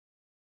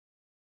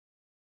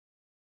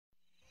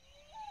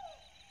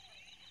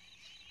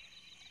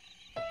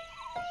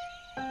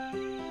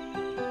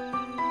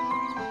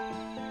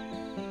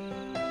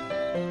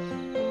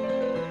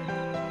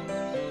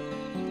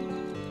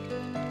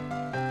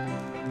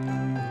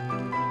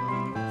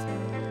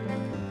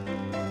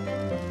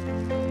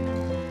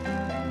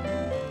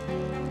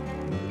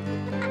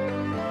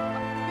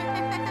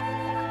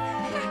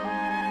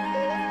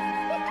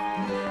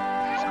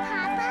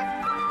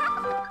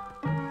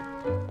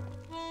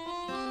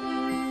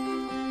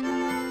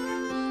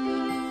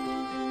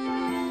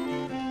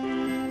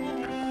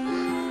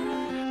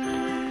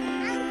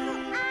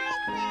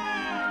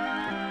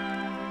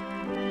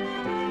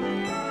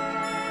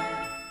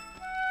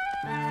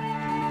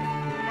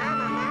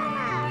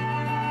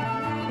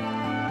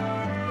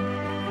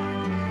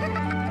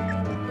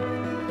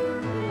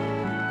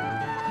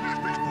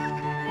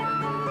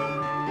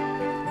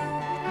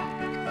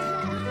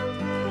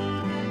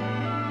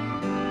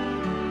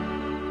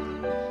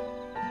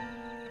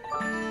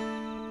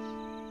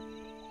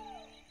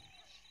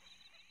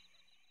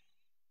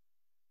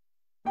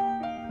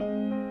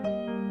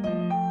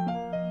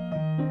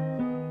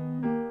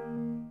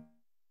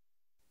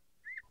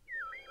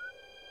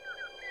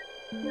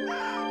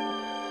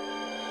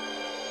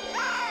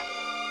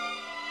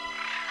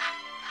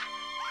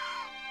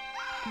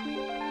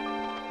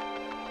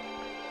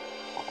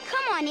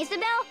Come on,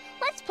 Isabelle.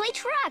 Let's play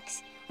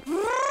trucks.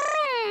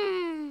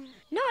 Vroom!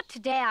 Not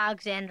today,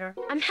 Alexander.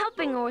 I'm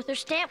helping her with her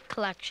stamp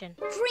collection.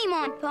 Dream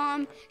on,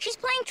 Pom. She's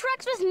playing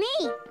trucks with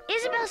me.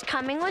 Isabelle's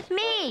coming with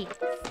me.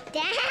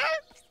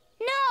 Stamps?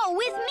 No,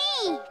 with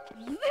me.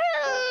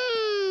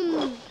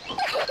 Vroom!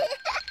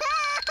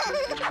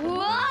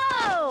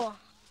 Whoa!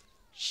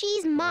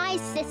 She's my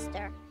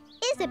sister.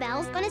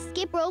 Isabelle's gonna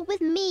skip rope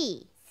with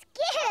me.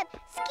 Skip!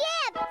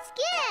 Skip!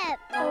 Skip!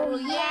 Oh,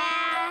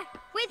 yeah?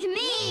 With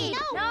me! No,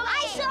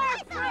 I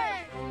surf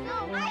first! No,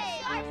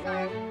 I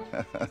surf!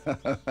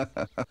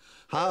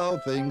 How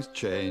things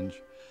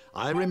change.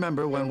 I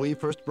remember when we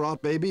first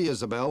brought baby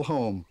Isabelle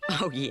home.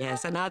 Oh,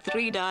 yes, and our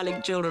 3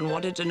 darling children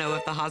wanted to know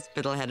if the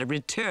hospital had a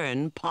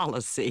return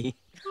policy.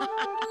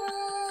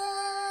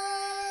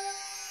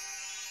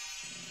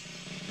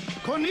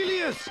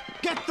 Cornelius,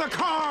 get the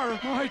car!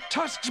 My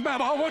tusks,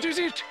 Babar, what is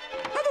it?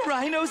 Are the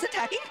rhinos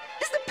attacking?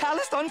 Is the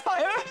palace on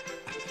fire?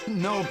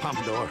 No,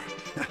 Pompadour.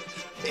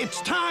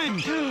 It's time!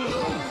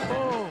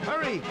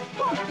 Hurry!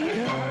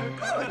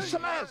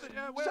 Celeste!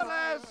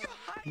 Celeste!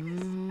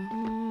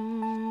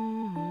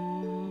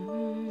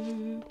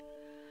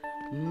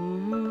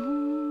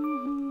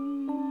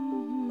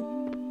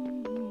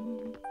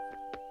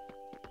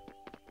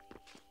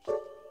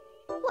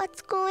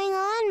 What's going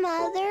on,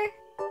 Mother?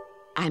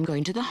 I'm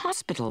going to the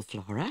hospital,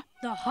 Flora.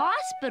 The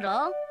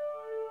hospital?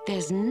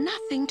 There's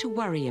nothing to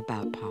worry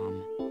about,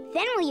 Pom.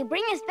 Then will you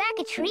bring us back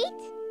a treat?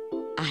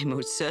 I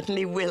most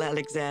certainly will,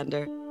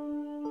 Alexander.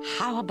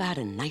 How about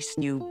a nice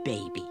new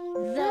baby?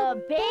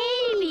 The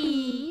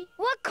baby?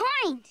 What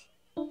kind?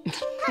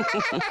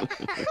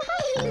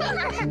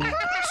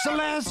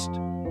 Celeste!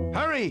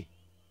 Hurry!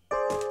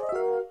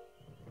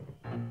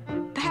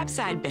 Perhaps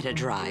I'd better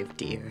drive,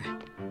 dear.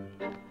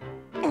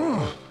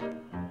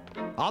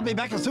 I'll be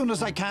back as soon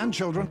as I can,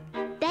 children.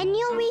 Then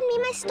you'll read me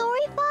my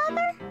story,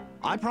 Father?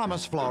 I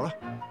promise, Flora.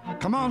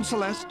 Come on,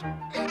 Celeste.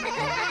 The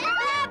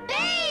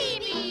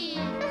baby!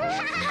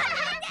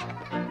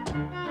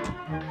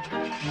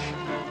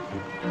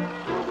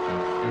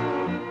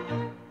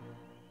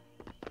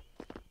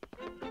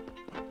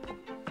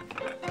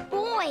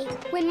 Boy,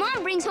 when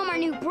Mom brings home our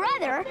new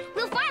brother,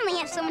 we'll finally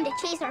have someone to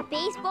chase our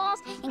baseballs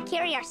and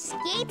carry our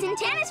skates and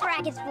tennis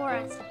rackets for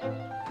us.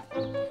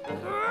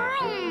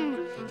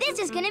 Vroom! This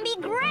is gonna be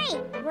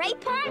great, right,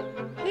 Pom?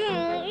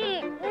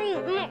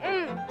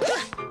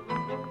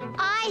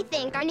 I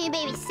think our new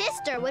baby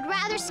sister would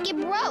rather skip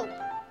rope.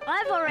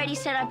 I've already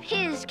set up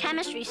his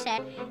chemistry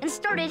set and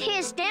started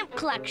his stamp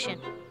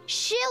collection.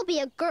 She'll be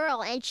a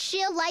girl and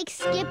she'll like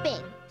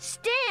skipping.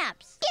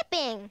 Stamps!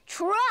 Skipping.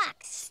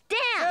 Trucks!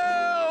 Stamps!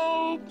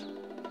 Help!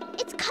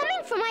 It's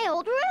coming from my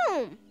old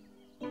room.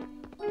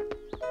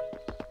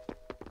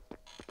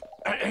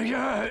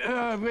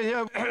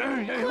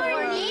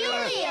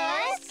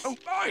 Cornelius! Oh,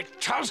 my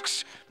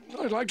tusks!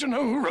 I'd like to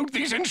know who wrote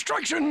these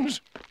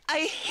instructions.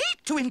 I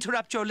hate to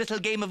interrupt your little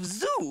game of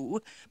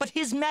zoo, but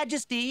His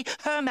Majesty,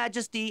 Her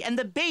Majesty, and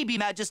the Baby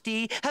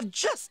Majesty have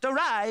just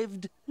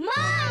arrived.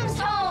 Mom's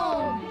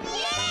home!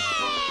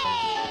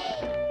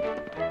 Yay!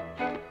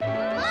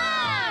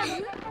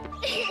 Mom!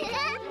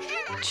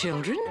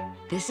 Children,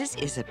 this is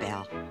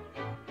Isabelle,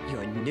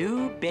 your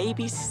new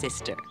baby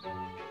sister.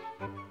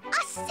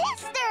 A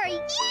sister!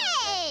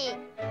 Yay!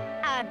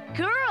 A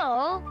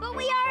girl? But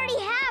we already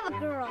have a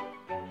girl.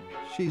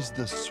 She's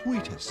the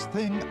sweetest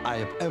thing I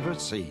have ever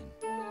seen.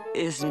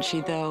 Isn't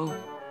she, though?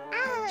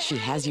 She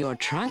has your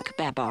trunk,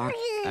 Babar.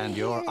 And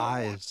your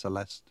eyes,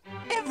 Celeste.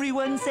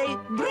 Everyone say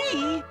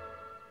Bree.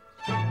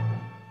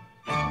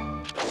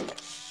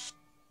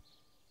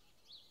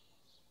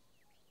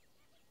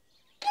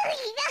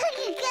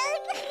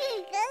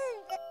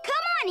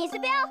 Come on,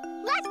 Isabelle.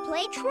 Let's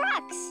play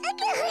trucks.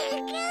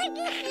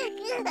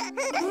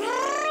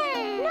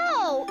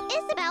 No,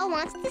 Isabelle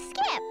wants to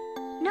skip.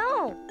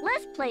 No,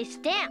 let's play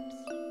stamps.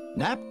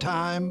 Nap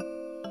time.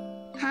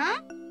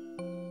 Huh?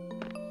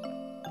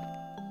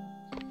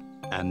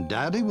 And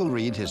Daddy will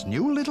read his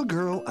new little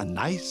girl a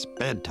nice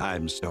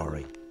bedtime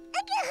story.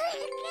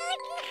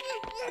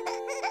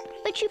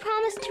 But you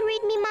promised to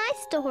read me my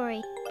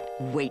story.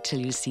 Wait till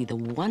you see the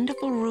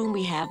wonderful room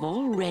we have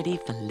all ready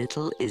for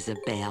little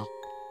Isabelle.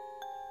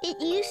 It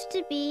used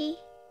to be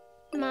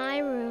my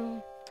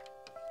room.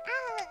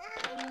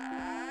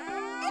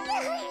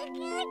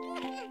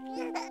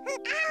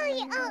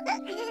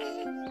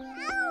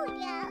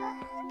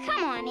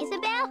 Come on,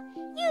 Isabelle.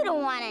 You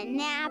don't want a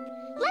nap.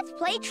 Let's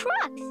play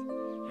trucks.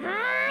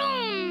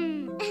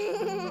 Vroom.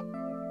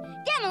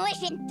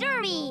 Demolition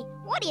Derby.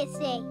 What do you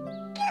say?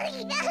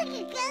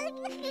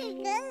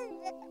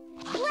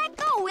 Let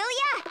go, will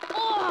ya?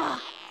 Oh,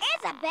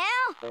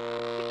 Isabelle.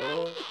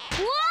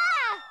 Whoa!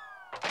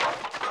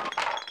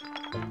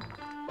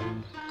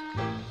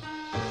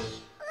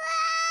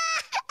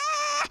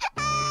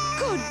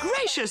 Good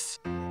gracious!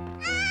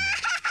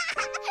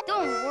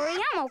 Don't worry,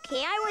 I'm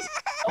okay.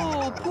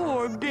 Oh,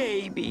 poor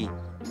baby.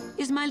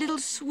 Is my little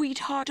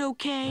sweetheart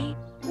okay?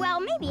 Well,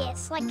 maybe a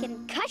slight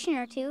concussion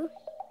or two.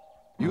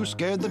 You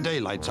scared the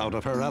daylights out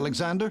of her,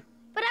 Alexander.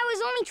 But I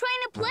was only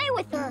trying to play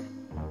with her.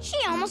 She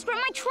almost ripped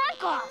my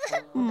trunk off.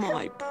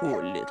 My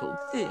poor little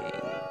thing.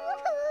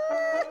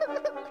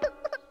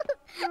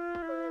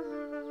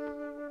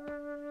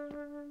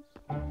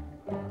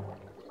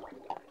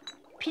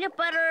 Peanut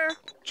butter,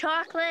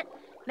 chocolate,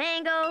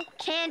 mango,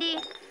 candy.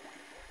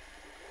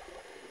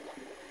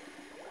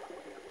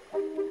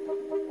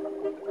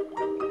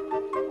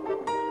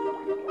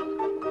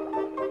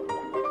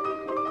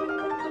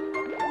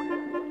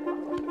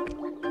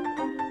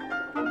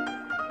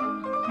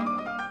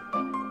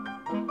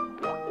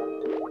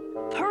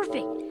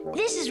 Perfect.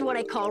 This is what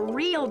I call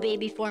real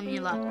baby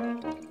formula.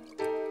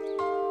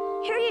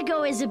 Here you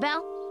go,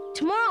 Isabelle.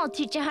 Tomorrow I'll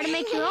teach you how to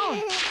make your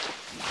own.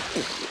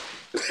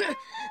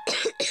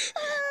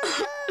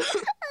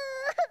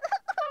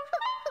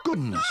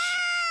 Goodness.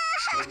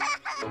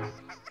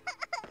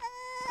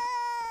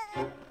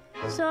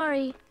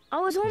 Sorry, I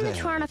was only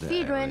trying to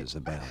feed her.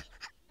 Isabelle.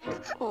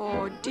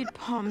 Oh, did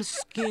Pom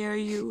scare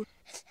you?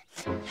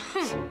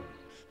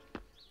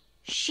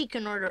 She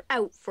can order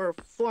out for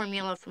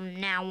formula from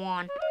now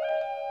on.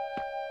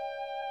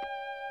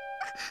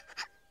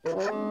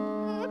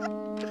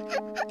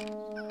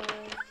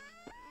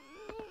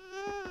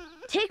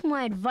 Take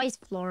my advice,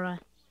 Flora.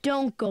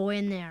 Don't go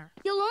in there.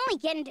 You'll only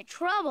get into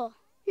trouble.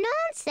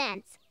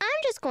 Nonsense. I'm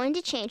just going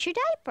to change her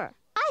diaper.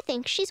 I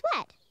think she's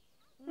wet.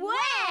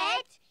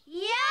 Wet?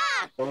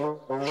 Yuck!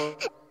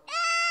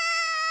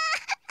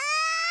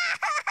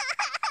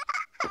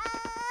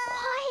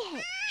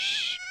 Quiet.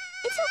 Shh.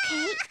 It's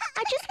okay.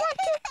 I just want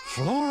to...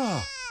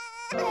 Flora!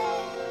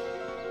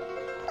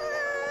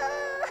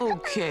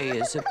 Okay,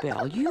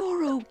 Isabelle,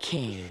 you're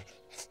okay.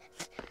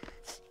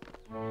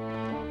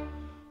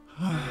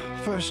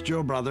 First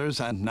your brothers,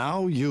 and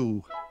now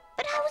you.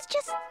 But I was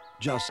just...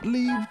 Just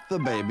leave the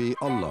baby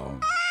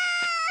alone.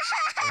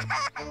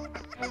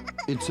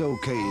 It's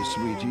okay,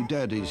 sweetie.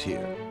 Daddy's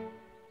here.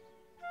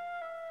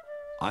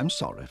 I'm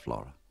sorry,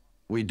 Flora.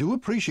 We do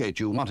appreciate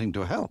you wanting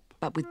to help.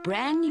 But with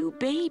brand new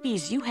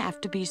babies, you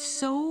have to be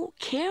so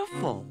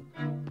careful.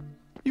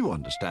 You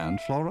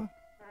understand, Flora?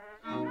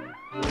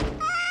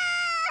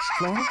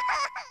 Flora?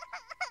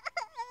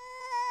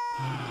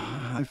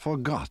 I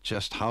forgot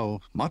just how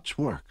much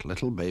work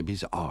little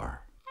babies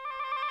are.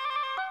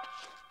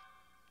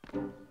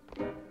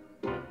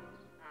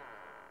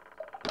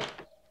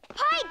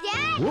 Hi,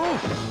 Dad! Whoa!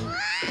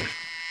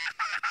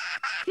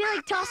 Feel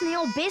like tossing the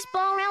old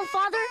baseball around,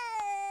 Father?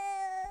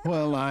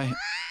 Well,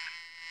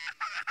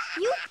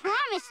 You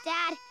promised,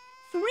 Dad,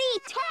 3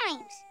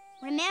 times.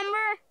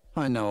 Remember?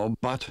 I know,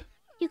 but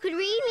You could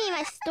read me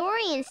my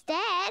story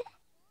instead.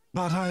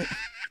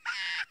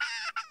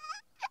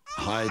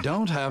 I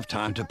don't have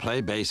time to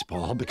play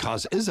baseball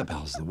because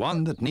Isabelle's the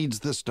one that needs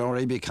the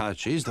story because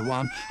she's the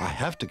one I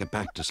have to get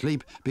back to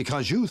sleep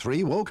because you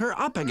 3 woke her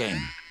up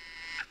again.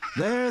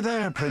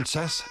 There,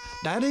 Princess.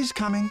 Daddy's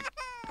coming.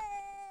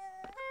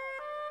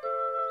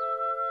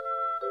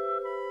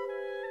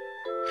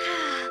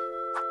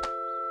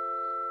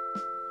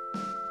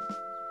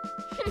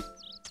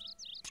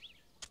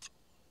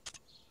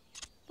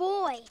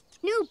 Boy,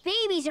 new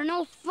babies are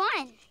no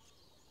fun.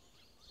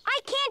 I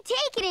can't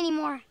take it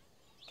anymore.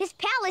 This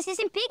palace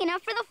isn't big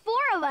enough for the 4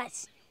 of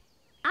us.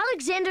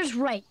 Alexander's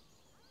right.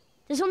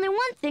 There's only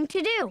one thing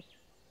to do.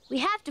 We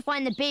have to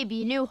find the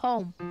baby a new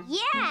home.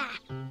 Yeah,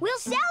 we'll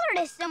sell her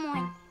to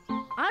someone.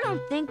 I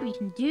don't think we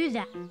can do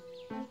that.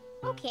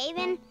 Okay,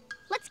 then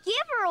let's give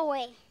her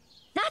away.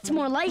 That's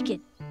more like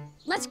it.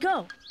 Let's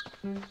go.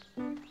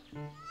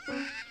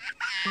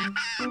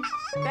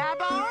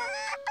 Babar?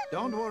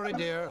 Don't worry,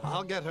 dear.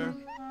 I'll get her.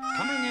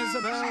 Coming,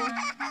 Isabelle.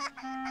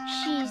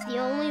 She's the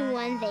only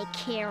one they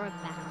care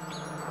about.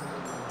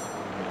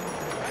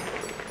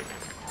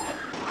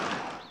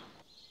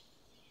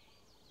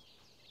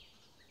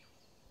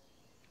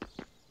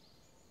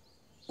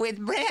 With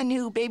brand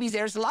new babies,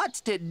 there's lots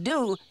to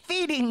do.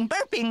 Feeding,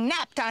 burping,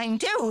 nap time,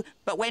 too.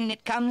 But when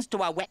it comes to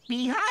a wet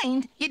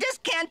behind, you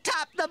just can't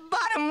top the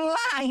bottom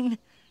line.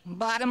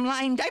 Bottom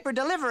line diaper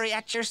delivery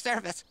at your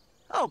service.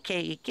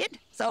 Okay, kid.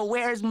 So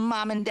where's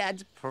Mom and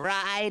Dad's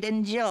pride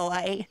and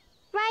joy?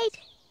 Right.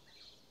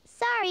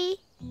 Sorry.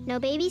 No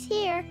babies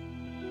here.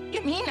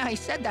 You mean I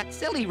said that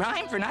silly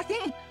rhyme for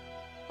nothing?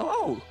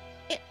 Oh,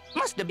 it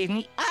must have been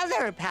the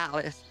other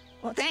palace.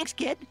 Well, thanks,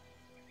 kid.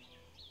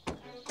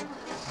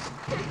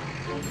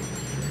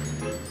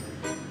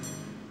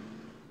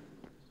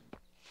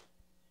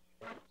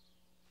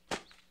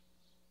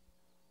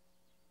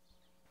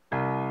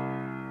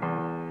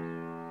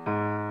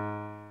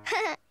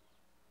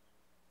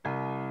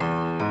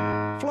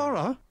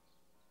 Flora,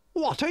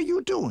 what are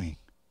you doing?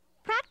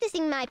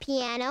 Practicing my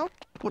piano.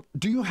 What,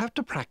 do you have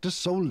to practice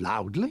so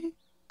loudly?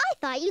 I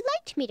thought you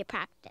liked me to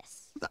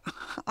practice.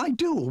 I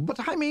do,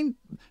 but I mean,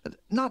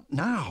 not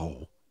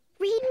now.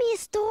 Read me a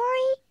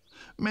story?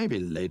 Maybe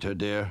later,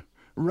 dear.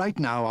 Right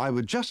now, I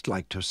would just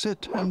like to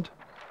sit and...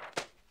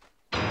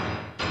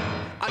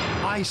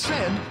 I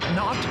said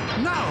not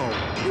now.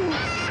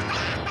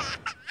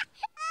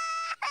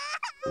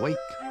 Wake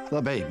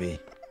the baby.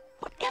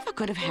 Whatever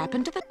Whatever could have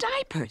happened to the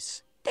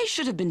diapers? They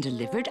should have been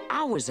delivered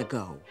hours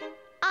ago.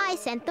 I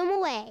sent them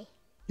away.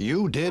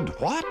 You did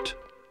what?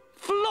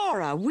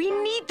 Flora, we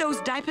need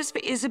those diapers for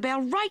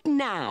Isabelle right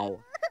now.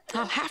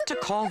 I'll have to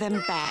call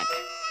them back.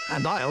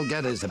 And I'll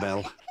get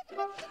Isabelle.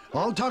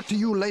 I'll talk to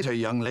you later,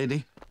 young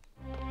lady.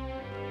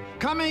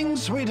 Coming,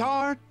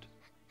 sweetheart.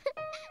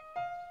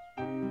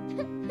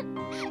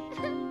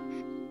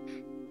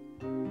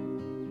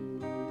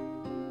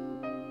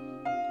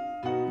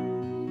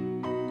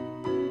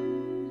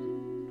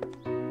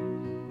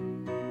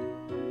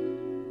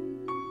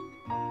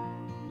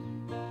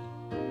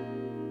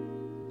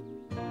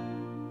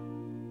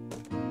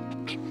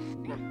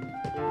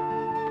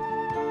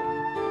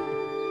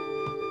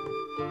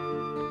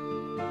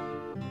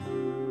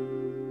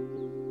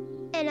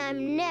 And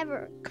I'm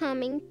never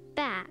coming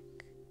back.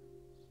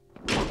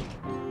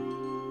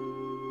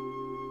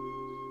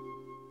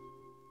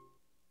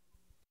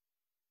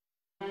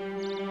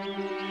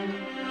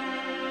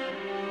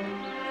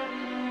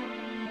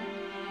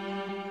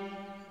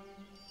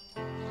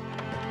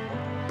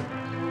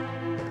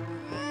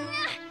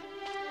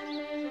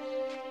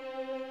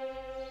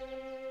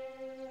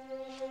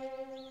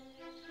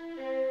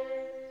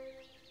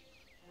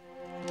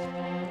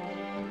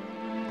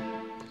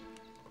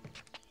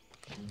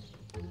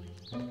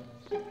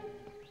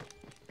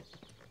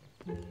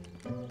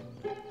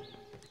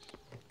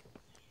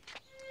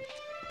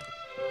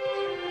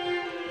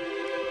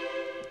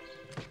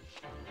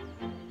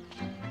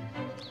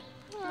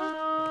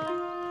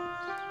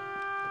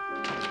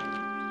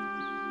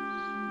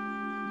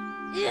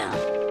 Yeah.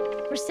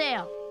 For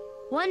sale.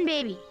 One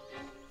baby.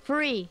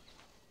 Free.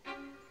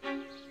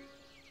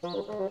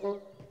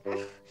 They'll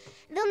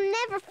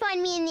never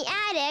find me in the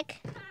attic.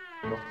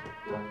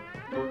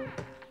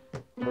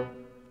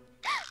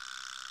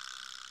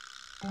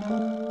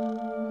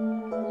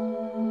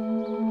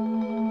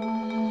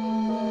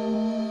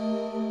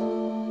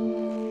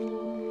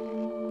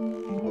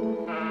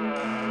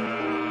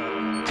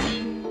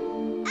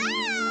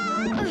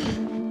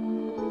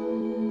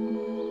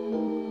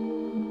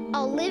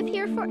 I'll live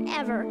here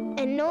forever,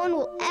 and no one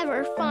will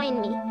ever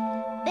find me.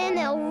 Then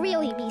they'll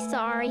really be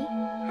sorry.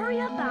 Hurry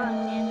up,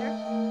 Alexander.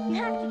 You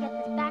have to get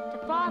this back to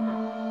Father.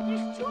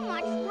 There's too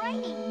much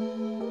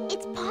writing.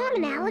 It's Pom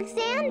and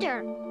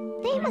Alexander.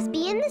 They must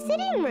be in the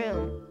sitting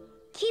room.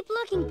 Keep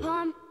looking,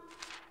 Pom.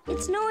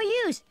 It's no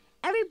use.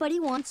 Everybody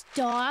wants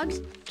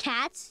dogs,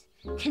 cats,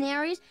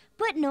 canaries,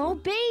 but no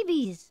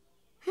babies.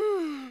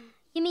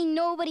 You mean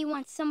nobody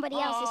wants somebody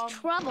else's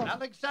trouble?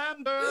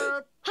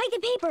 Alexander! Hide the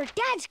paper.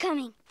 Dad's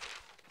coming.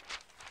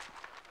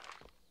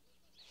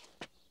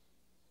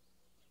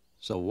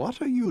 So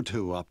what are you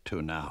two up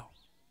to now?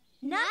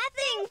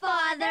 Nothing,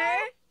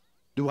 Father.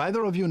 Do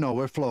either of you know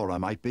where Flora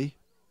might be?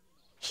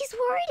 He's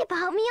worried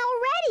about me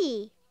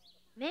already.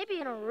 Maybe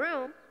in a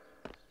room.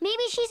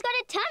 Maybe she's got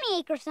a tummy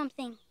ache or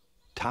something.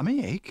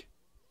 Tummy ache?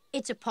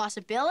 It's a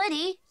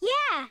possibility.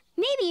 Yeah,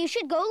 maybe you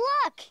should go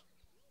look.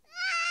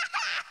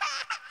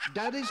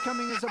 Daddy's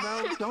coming,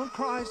 Isabelle. Don't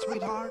cry,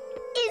 sweetheart.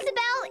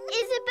 Isabelle,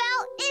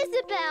 Isabelle,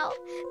 Isabelle.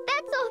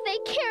 That's all they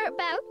care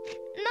about,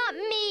 not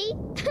me.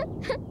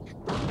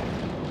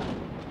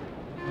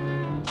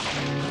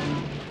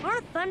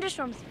 Aren't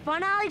thunderstorms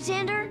fun,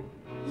 Alexander?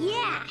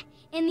 Yeah,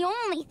 and the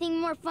only thing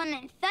more fun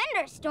than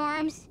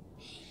thunderstorms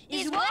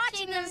is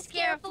watching them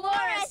scare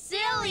Flora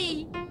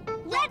silly.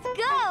 Let's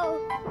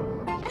go.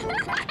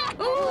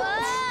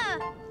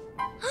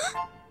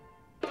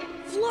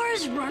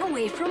 Flora's run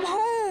away from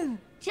home.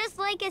 Just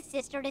like a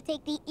sister to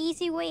take the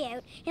easy way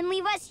out and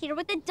leave us here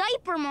with the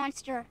diaper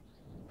monster.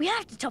 We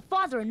have to tell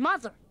Father and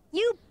Mother.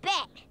 You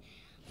bet.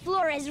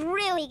 Flora's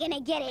really gonna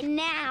get it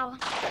now.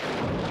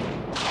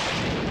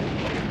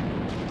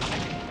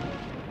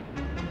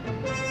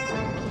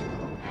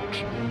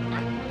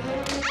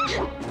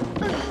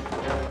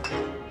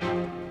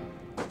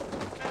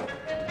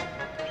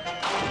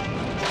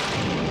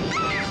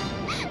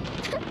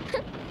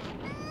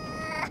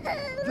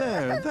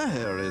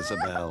 There,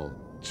 Isabelle.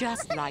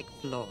 Just like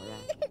Flora,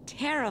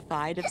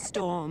 terrified of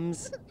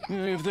storms.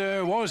 If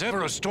there was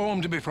ever a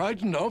storm to be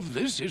frightened of,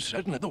 this is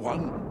certainly the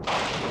one.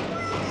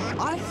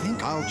 I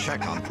think I'll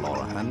check on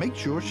Flora and make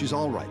sure she's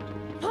all right.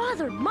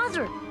 Father,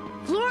 Mother,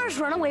 Flora's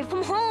run away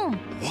from home.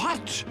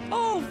 What?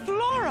 Oh,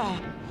 Flora!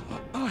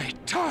 Aye,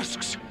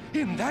 tusks!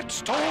 In that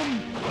storm?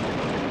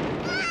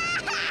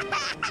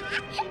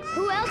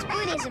 Who else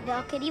but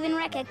Isabelle could even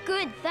wreck a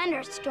good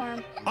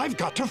thunderstorm? I've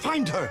got to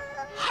find her.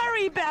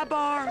 Hurry,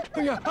 Babar!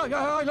 Yeah,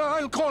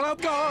 I'll call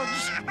out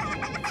guards.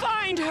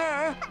 Find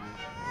her!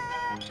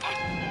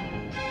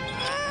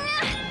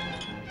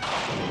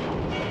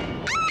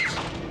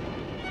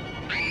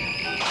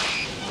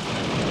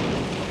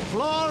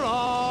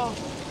 Flora!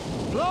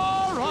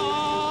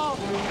 Flora!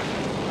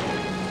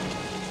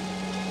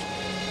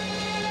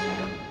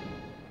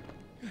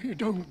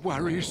 Don't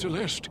worry,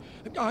 Celeste.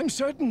 I'm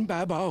certain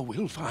Babar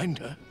will find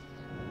her.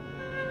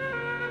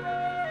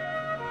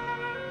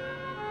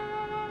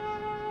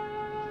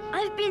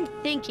 I've been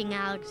thinking,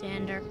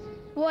 Alexander.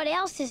 What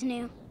else is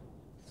new?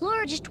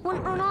 Flora just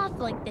wouldn't run off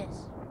like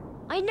this.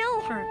 I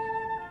know her.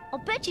 I'll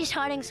bet she's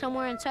hiding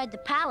somewhere inside the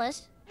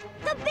palace.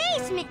 The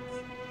basement!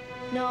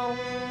 No,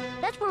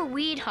 that's where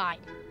we'd hide.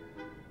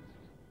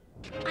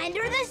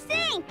 Under the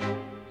sink!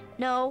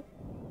 No.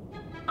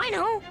 I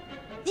know.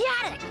 The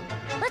attic.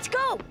 Let's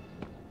go.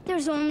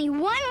 There's only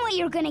one way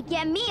you're gonna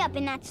get me up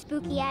in that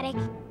spooky attic.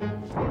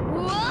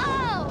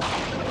 Whoa!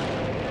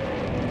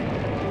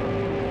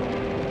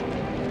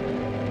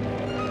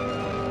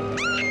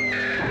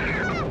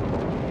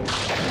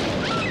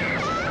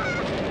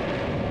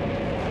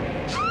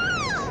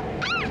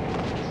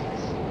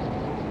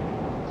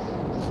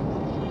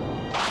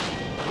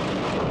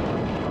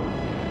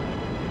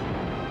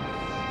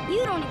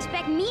 You don't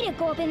expect me to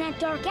go up in that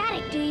dark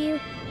attic, do you?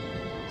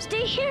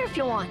 Stay here if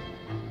you want.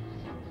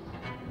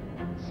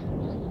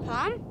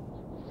 Mom?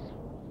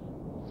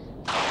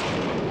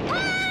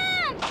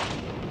 Mom!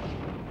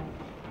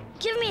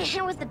 Give me a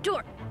hand with the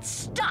door. It's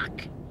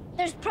stuck.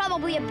 There's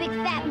probably a big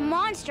fat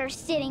monster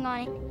sitting on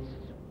it.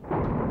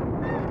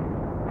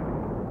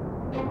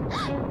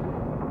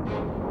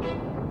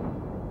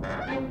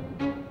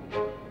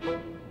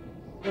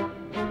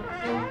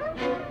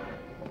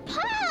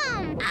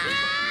 Mom!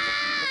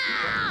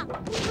 Ah!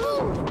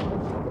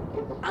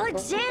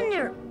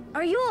 Alexander,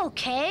 are you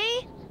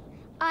okay?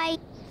 I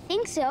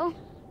think so.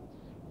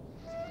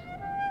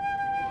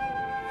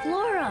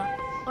 Flora,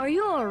 are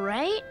you all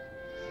right?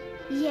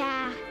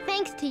 Yeah,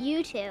 thanks to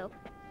you two.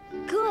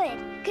 Good,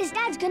 because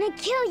Dad's gonna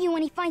kill you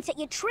when he finds that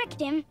you tricked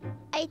him.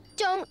 I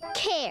don't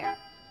care.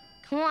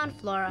 Come on,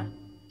 Flora.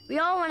 We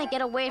all want to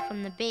get away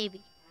from the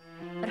baby.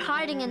 But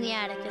hiding in the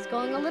attic is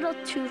going a little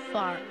too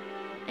far.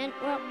 And,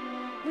 well,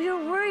 we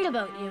are worried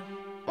about you.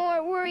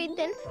 More worried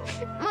than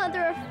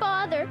Mother or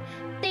Father.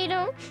 They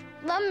don't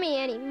love me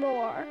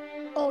anymore.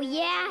 Oh,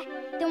 yeah?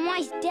 Then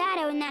why's Dad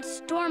out in that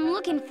storm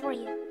looking for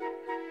you?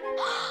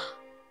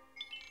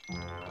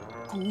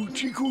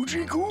 Coochie,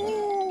 coochie,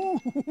 coo!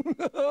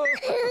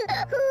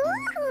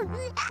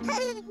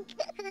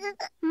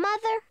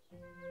 Mother,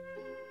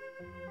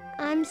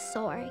 I'm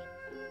sorry.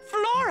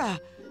 Flora!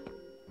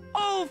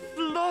 Oh,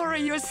 Flora,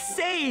 you're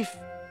safe.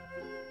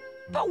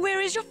 But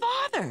where is your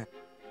father?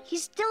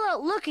 He's still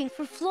out looking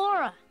for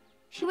Flora.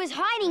 She was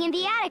hiding in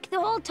the attic the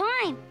whole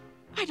time.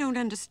 I don't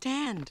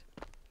understand.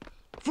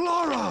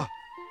 Flora!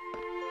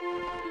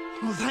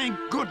 Oh, thank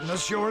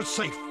goodness you're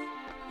safe.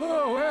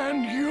 Oh,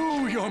 and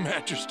you, Your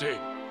Majesty.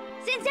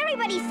 Since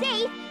everybody's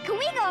safe, can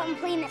we go out and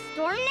play in the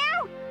storm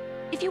now?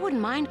 If you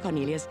wouldn't mind,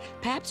 Cornelius,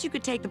 perhaps you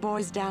could take the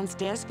boys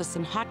downstairs for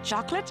some hot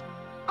chocolate?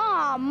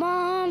 Aw,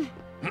 Mom.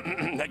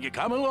 You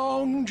come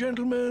along,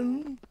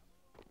 gentlemen.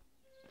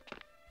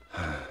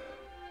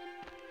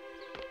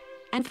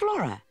 And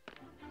Flora,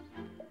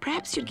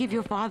 perhaps you'd give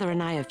your father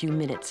and I a few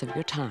minutes of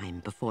your time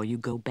before you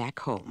go back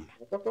home.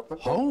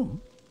 Home?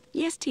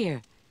 Yes,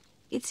 dear.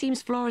 It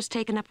seems Flora's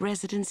taken up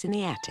residence in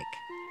the attic.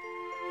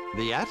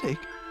 The attic?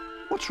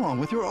 What's wrong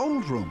with your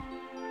old room?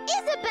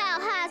 Isabelle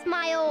has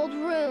my old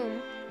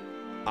room.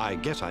 I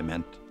guess I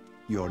meant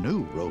your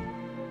new room.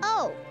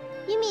 Oh,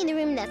 you mean the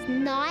room that's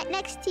not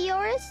next to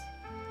yours?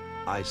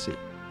 I see.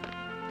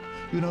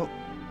 You know,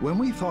 when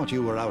we thought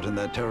you were out in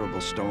that terrible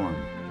storm,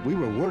 we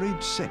were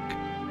worried sick.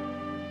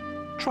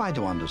 Try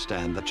to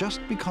understand that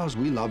just because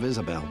we love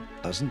Isabelle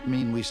doesn't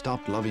mean we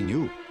stopped loving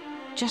you.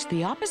 Just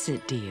the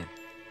opposite, dear.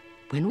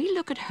 When we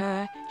look at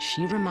her,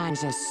 she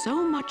reminds us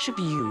so much of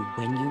you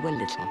when you were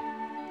little.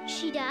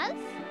 She does?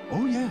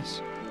 Oh,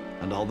 yes.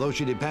 And although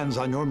she depends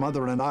on your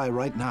mother and I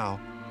right now,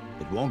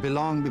 it won't be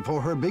long before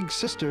her big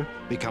sister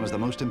becomes the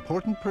most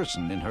important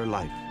person in her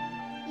life.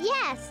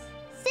 Yes,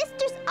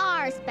 sisters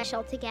are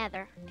special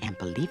together. And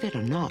believe it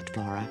or not,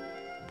 Flora,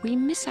 we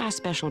miss our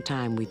special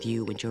time with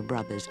you and your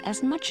brothers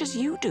as much as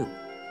you do.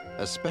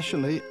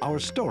 Especially our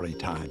story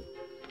time.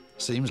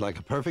 Seems like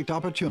a perfect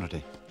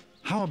opportunity.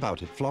 How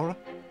about it, Flora?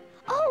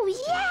 Oh,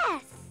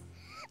 yes!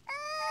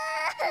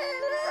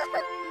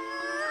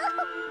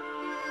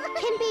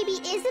 Can baby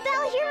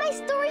Isabelle hear my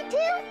story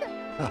too?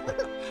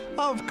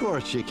 Of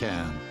course she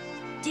can.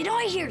 Did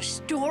I hear a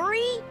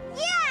story?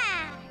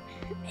 Yeah!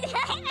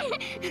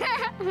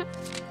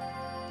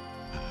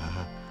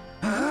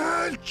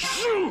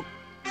 Achoo!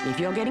 If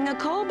you're getting a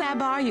cold,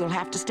 Babar, you'll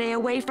have to stay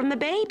away from the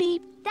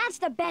baby. That's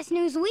the best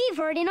news we've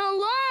heard in a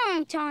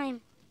long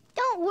time.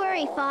 Don't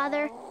worry,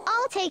 Father.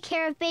 I'll take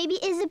care of baby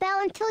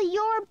Isabelle until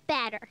you're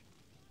better.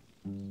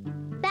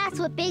 That's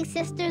what big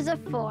sisters are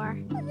for.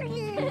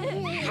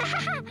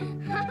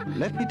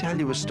 Let me tell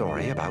you a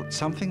story about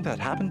something that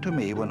happened to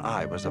me when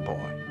I was a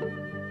boy.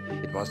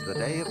 It was the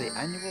day of the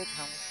annual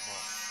palace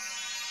ball.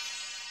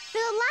 For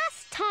the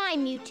last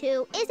time, you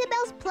two,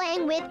 Isabelle's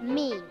playing with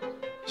me.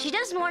 She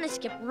doesn't want to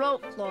skip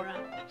rope, Flora.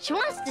 She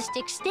wants to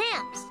stick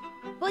stamps.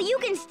 Well, you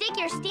can stick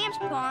your stamps,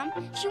 Mom.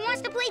 She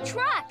wants to play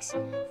trucks.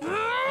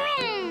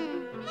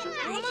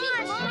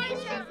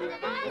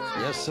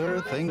 Yes,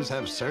 sir, things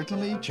have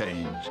certainly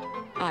changed.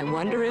 I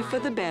wonder if for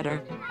the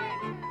better.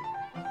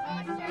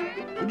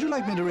 Would you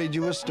like me to read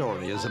you a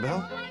story,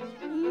 Isabelle?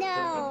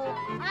 No,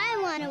 I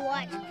want to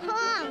watch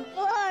Pom,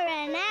 Flora,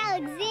 and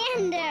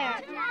Alexander.